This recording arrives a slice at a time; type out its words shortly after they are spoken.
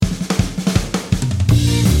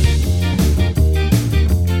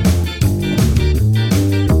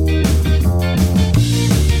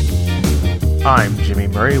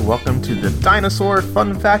Murray. Welcome to the Dinosaur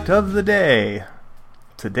Fun Fact of the Day.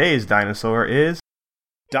 Today's dinosaur is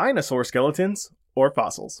dinosaur skeletons or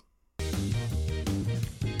fossils.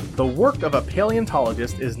 The work of a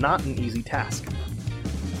paleontologist is not an easy task.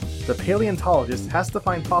 The paleontologist has to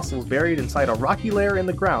find fossils buried inside a rocky layer in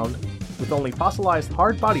the ground with only fossilized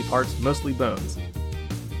hard body parts, mostly bones.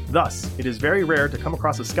 Thus, it is very rare to come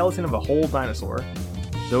across a skeleton of a whole dinosaur,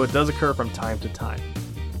 though it does occur from time to time.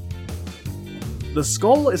 The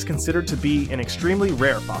skull is considered to be an extremely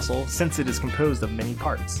rare fossil since it is composed of many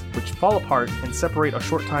parts, which fall apart and separate a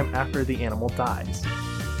short time after the animal dies.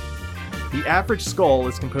 The average skull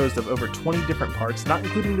is composed of over 20 different parts, not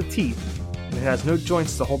including the teeth, and it has no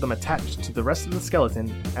joints to hold them attached to the rest of the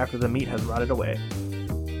skeleton after the meat has rotted away.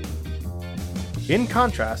 In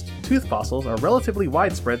contrast, tooth fossils are relatively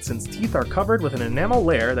widespread since teeth are covered with an enamel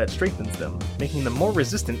layer that strengthens them, making them more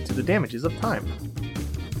resistant to the damages of time.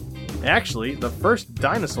 Actually, the first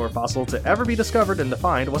dinosaur fossil to ever be discovered and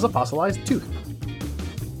defined was a fossilized tooth.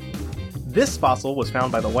 This fossil was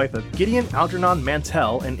found by the wife of Gideon Algernon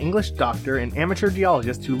Mantell, an English doctor and amateur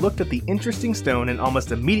geologist who looked at the interesting stone and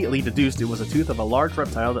almost immediately deduced it was a tooth of a large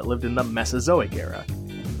reptile that lived in the Mesozoic era.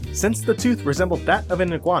 Since the tooth resembled that of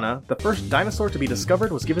an iguana, the first dinosaur to be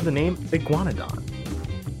discovered was given the name Iguanodon.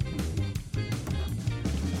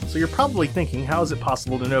 So you're probably thinking, how is it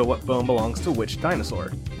possible to know what bone belongs to which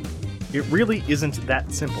dinosaur? It really isn't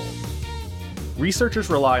that simple. Researchers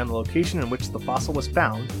rely on the location in which the fossil was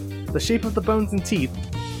found, the shape of the bones and teeth,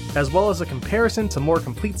 as well as a comparison to more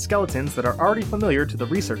complete skeletons that are already familiar to the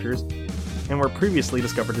researchers and were previously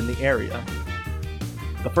discovered in the area.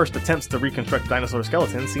 The first attempts to reconstruct dinosaur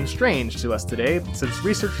skeletons seem strange to us today, since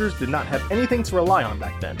researchers did not have anything to rely on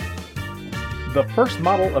back then. The first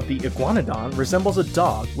model of the Iguanodon resembles a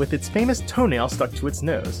dog with its famous toenail stuck to its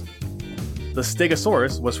nose. The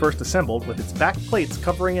Stegosaurus was first assembled with its back plates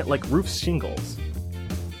covering it like roof shingles.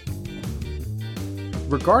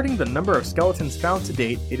 Regarding the number of skeletons found to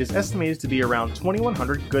date, it is estimated to be around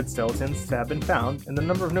 2,100 good skeletons have been found, and the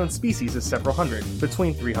number of known species is several hundred,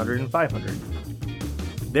 between 300 and 500.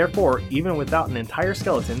 Therefore, even without an entire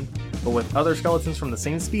skeleton, but with other skeletons from the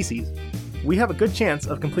same species, we have a good chance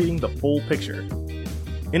of completing the full picture.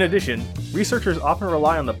 In addition, researchers often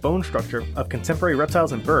rely on the bone structure of contemporary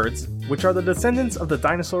reptiles and birds, which are the descendants of the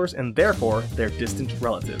dinosaurs and therefore their distant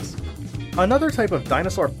relatives. Another type of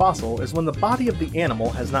dinosaur fossil is when the body of the animal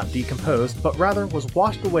has not decomposed, but rather was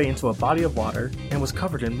washed away into a body of water and was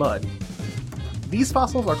covered in mud. These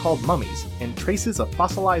fossils are called mummies, and traces of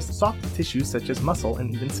fossilized soft tissues such as muscle and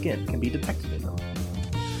even skin can be detected in them.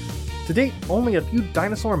 To date, only a few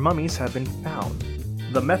dinosaur mummies have been found.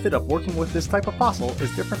 The method of working with this type of fossil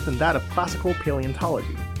is different than that of classical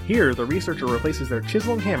paleontology. Here, the researcher replaces their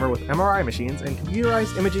chisel and hammer with MRI machines and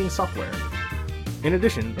computerized imaging software. In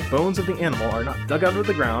addition, the bones of the animal are not dug out of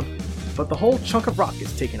the ground, but the whole chunk of rock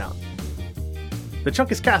is taken out. The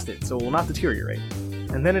chunk is casted so it will not deteriorate,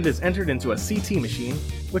 and then it is entered into a CT machine,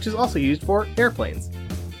 which is also used for airplanes.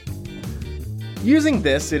 Using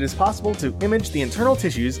this, it is possible to image the internal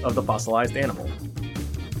tissues of the fossilized animal.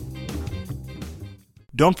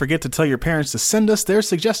 Don't forget to tell your parents to send us their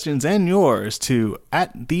suggestions and yours to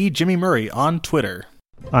 @TheJimmyMurray on Twitter.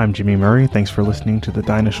 I'm Jimmy Murray. Thanks for listening to The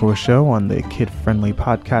Dinosaur Show on the Kid-Friendly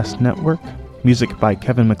Podcast Network. Music by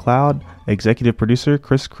Kevin MacLeod. Executive producer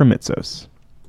Chris Kremitzos.